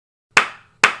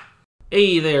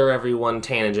Hey there everyone,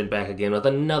 Tangent back again with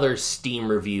another Steam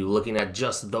review looking at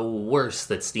just the worst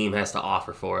that Steam has to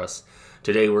offer for us.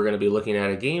 Today we're going to be looking at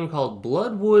a game called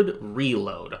Bloodwood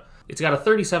Reload. It's got a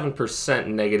 37%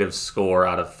 negative score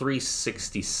out of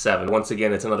 367. Once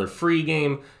again, it's another free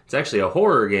game. It's actually a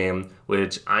horror game,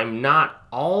 which I'm not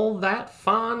all that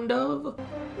fond of.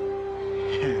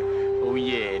 Oh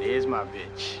yeah, it is my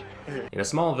bitch. In a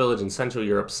small village in Central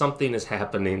Europe, something is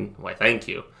happening. Why, thank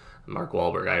you. Mark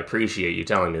Wahlberg, I appreciate you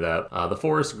telling me that. The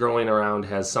forest growing around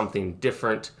has something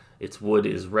different. Its wood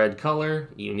is red color,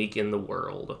 unique in the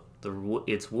world.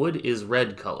 Its wood is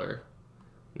red color,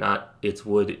 not its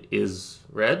wood is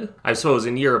red. I suppose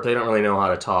in Europe they don't really know how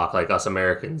to talk like us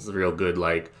Americans, real good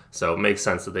like, so it makes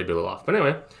sense that they'd be a little off. But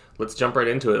anyway, let's jump right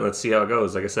into it and let's see how it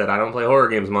goes. Like I said, I don't play horror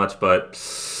games much, but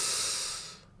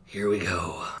here we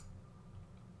go.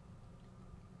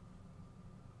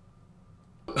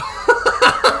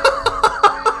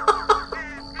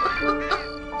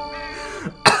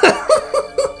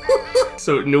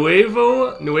 So,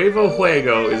 Nuevo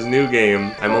Juego is new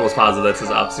game. I'm almost positive that says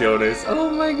opciones.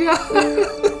 Oh my god.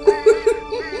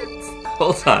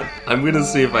 Hold on. I'm gonna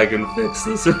see if I can fix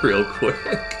this real quick.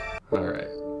 Alright.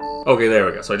 Okay, there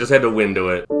we go. So I just had to window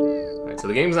it. Alright, so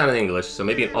the game's not in English, so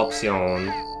maybe an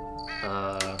option.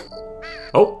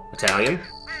 Oh, Italian.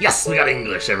 Yes, we got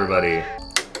English, everybody.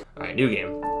 Alright, new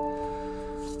game.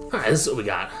 Alright, this is what we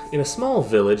got. In a small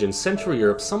village in Central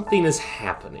Europe, something is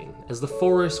happening. As the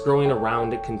forest growing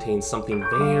around it contains something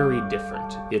very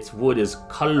different. Its wood is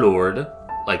colored,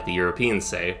 like the Europeans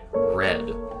say, red,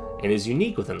 and is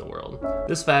unique within the world.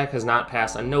 This fact has not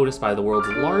passed unnoticed by the world's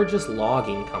largest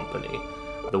logging company,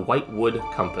 the Whitewood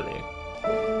Company.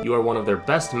 You are one of their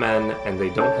best men, and they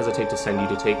don't hesitate to send you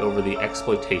to take over the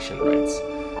exploitation rights.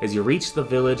 As you reach the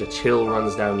village, a chill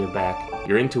runs down your back.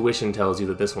 Your intuition tells you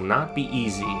that this will not be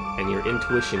easy, and your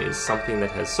intuition is something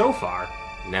that has so far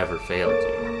never failed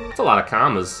you. It's a lot of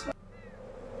commas.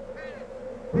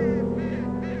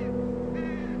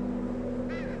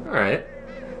 Alright.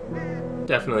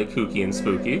 Definitely kooky and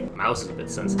spooky. Mouse is a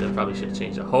bit sensitive, probably should have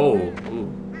changed it. Oh,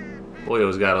 ooh.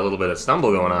 Boyo's got a little bit of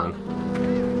stumble going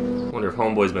on. Wonder if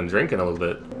Homeboy's been drinking a little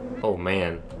bit. Oh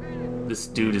man. This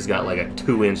dude has got like a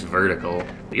 2-inch vertical.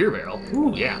 Beer barrel?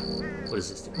 Ooh, yeah. What does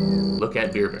this do? Look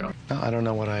at beer barrel. I don't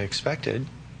know what I expected.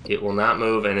 It will not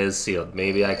move and is sealed.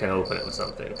 Maybe I can open it with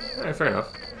something. Alright, fair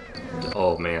enough.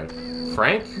 Oh man.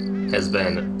 Frank has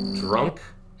been drunk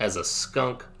as a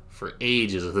skunk for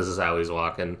ages if this is how he's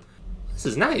walking. This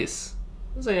is nice.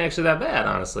 This ain't actually that bad,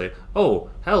 honestly. Oh,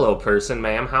 hello person,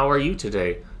 ma'am. How are you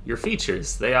today? Your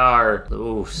features, they are,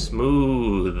 oh,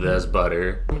 smooth as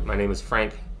butter. My name is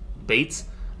Frank Bates.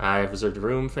 I have reserved a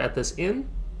room at this inn.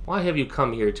 Why have you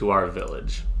come here to our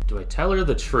village? Do I tell her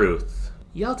the truth?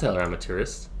 Yeah, I'll tell her I'm a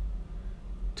tourist.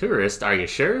 Tourist? Are you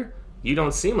sure? You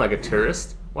don't seem like a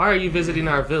tourist. Why are you visiting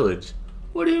our village?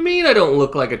 What do you mean I don't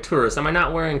look like a tourist? Am I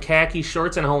not wearing khaki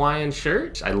shorts and a Hawaiian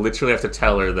shirt? I literally have to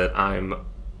tell her that I'm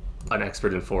an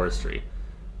expert in forestry.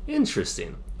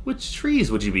 Interesting. Which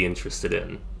trees would you be interested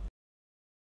in?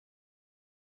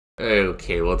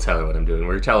 Okay, we'll tell her what I'm doing.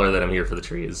 We'll tell her that I'm here for the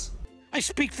trees. I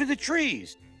speak for the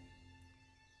trees.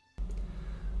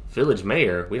 Village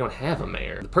mayor? We don't have a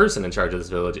mayor. The person in charge of this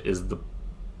village is the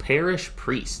parish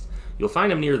priest. You'll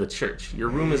find him near the church. Your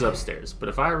room is upstairs. But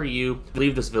if I were you,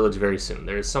 leave this village very soon.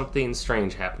 There is something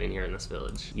strange happening here in this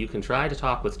village. You can try to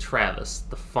talk with Travis,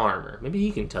 the farmer. Maybe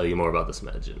he can tell you more about this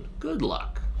legend. Good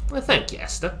luck. Well, thank you,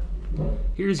 Asta.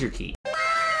 Here's your key.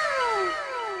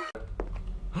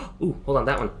 Ooh, hold on,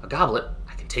 that one. A goblet.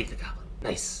 I can take the goblet.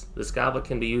 Nice. This goblet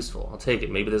can be useful. I'll take it.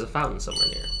 Maybe there's a fountain somewhere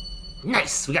near.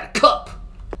 Nice! We got a cup!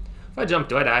 If I jump,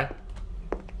 do I die?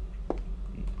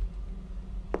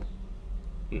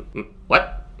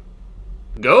 What?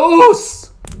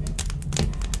 Ghosts!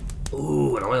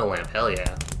 Ooh, an oil lamp. Hell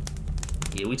yeah.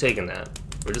 Yeah, we taking that.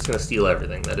 We're just gonna steal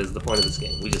everything. That is the point of this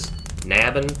game. We just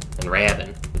nabbing and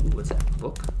rabbing. Ooh, what's that?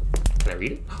 Book? Can I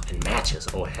read it? And matches.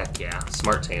 Oh, heck yeah.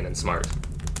 Smart tan and smart.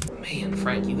 Man,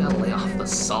 Frank, you gotta lay off the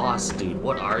sauce, dude.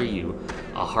 What are you?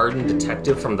 A hardened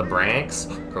detective from the Bronx?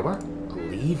 Crowbar? A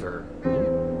lever.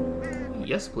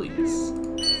 Yes, please.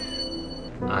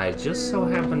 I just so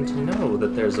happen to know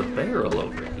that there's a barrel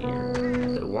over here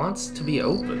that wants to be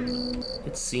opened.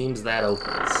 It seems that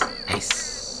opens.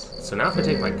 Nice. So now if I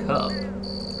take my cup...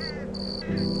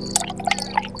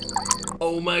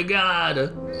 Oh my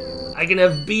god! I can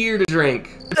have beer to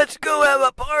drink! Let's go have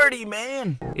a party,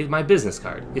 man! It's my business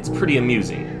card. It's pretty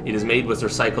amusing. It is made with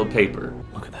recycled paper.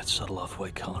 Look at that subtle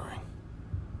off-white coloring.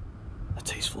 The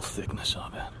tasteful thickness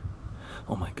of it.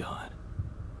 Oh my god.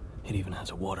 It even has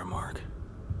a watermark.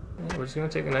 Yeah, we're just gonna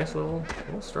take a nice little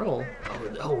stroll.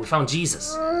 Oh, we found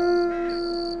Jesus.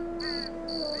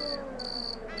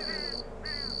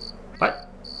 What?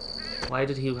 Why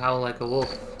did he howl like a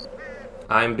wolf?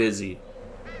 I'm busy,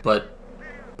 but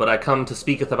I come to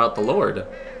speaketh about the Lord.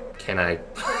 Can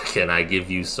I give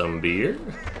you some beer?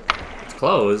 It's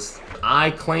closed.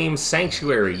 I claim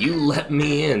sanctuary. You let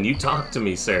me in. You talk to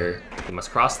me, sir. You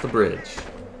must cross the bridge,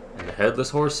 and the headless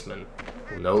horseman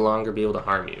will no longer be able to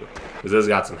harm you. Because this has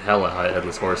got some hella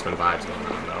headless horseman vibes going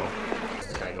on, though. Is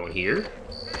this guy going here?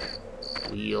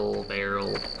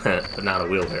 Wheelbarrow, but not a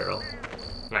wheelbarrow.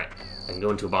 All right, I can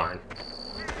go into a barn.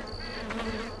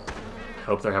 I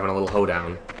hope they're having a little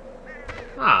hoedown.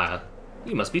 Ah,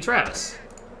 you must be Travis.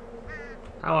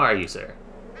 How are you, sir?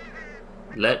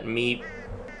 Let me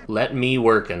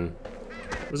workin'.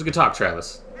 It was a good talk,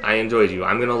 Travis. I enjoyed you.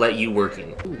 I'm gonna let you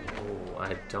working. Ooh,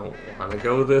 I don't want to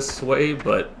go this way,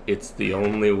 but it's the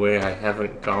only way I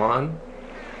haven't gone.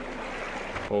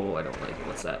 Oh, I don't like it.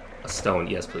 What's that? A stone.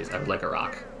 Yes, please. I would like a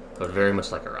rock. I would very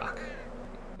much like a rock.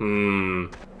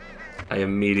 I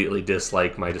immediately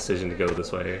dislike my decision to go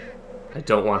this way. I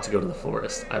don't want to go to the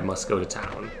forest. I must go to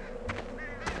town.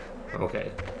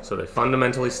 Okay, so they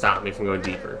fundamentally stopped me from going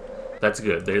deeper. That's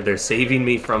good. They're saving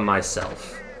me from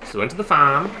myself. So we went to the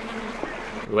farm.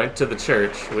 We went to the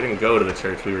church. We didn't go to the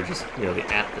church. We were just nearly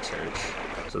at the church.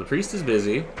 So the priest is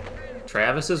busy.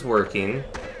 Travis is working.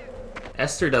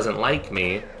 Esther doesn't like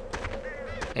me.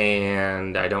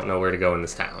 And I don't know where to go in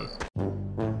this town.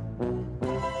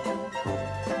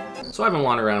 So I've been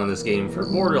wandering around in this game for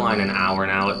borderline an hour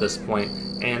now at this point,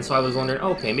 and so I was wondering,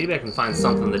 okay, maybe I can find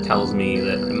something that tells me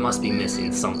that I must be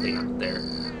missing something out there.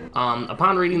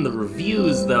 Upon reading the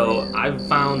reviews, though, I've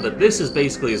found that this is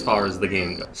basically as far as the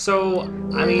game goes. So,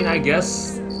 I mean, I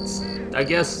guess,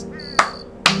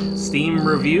 Steam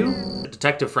review?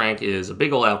 Detective Frank is a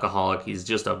big old alcoholic. He's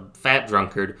just a fat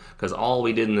drunkard, because all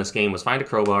we did in this game was find a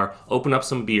crowbar, open up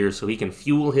some beer so he can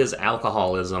fuel his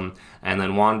alcoholism, and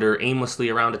then wander aimlessly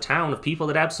around a town of people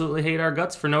that absolutely hate our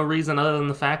guts for no reason other than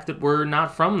the fact that we're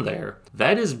not from there.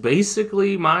 That is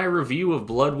basically my review of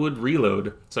Bloodwood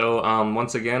Reload. So,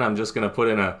 once again, I'm just going to put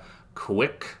in a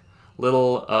quick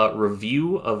little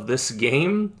review of this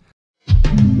game.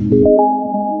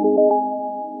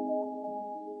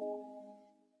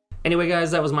 Anyway, guys,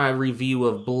 that was my review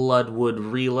of Bloodwood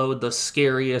Reload, the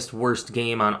scariest, worst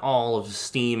game on all of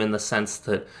Steam in the sense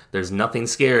that there's nothing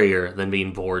scarier than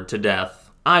being bored to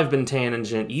death. I've been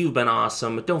Tangent, you've been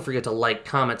awesome. Don't forget to like,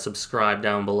 comment, subscribe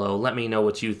down below. Let me know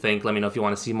what you think. Let me know if you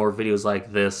want to see more videos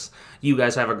like this. You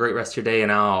guys have a great rest of your day,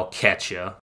 and I'll catch ya.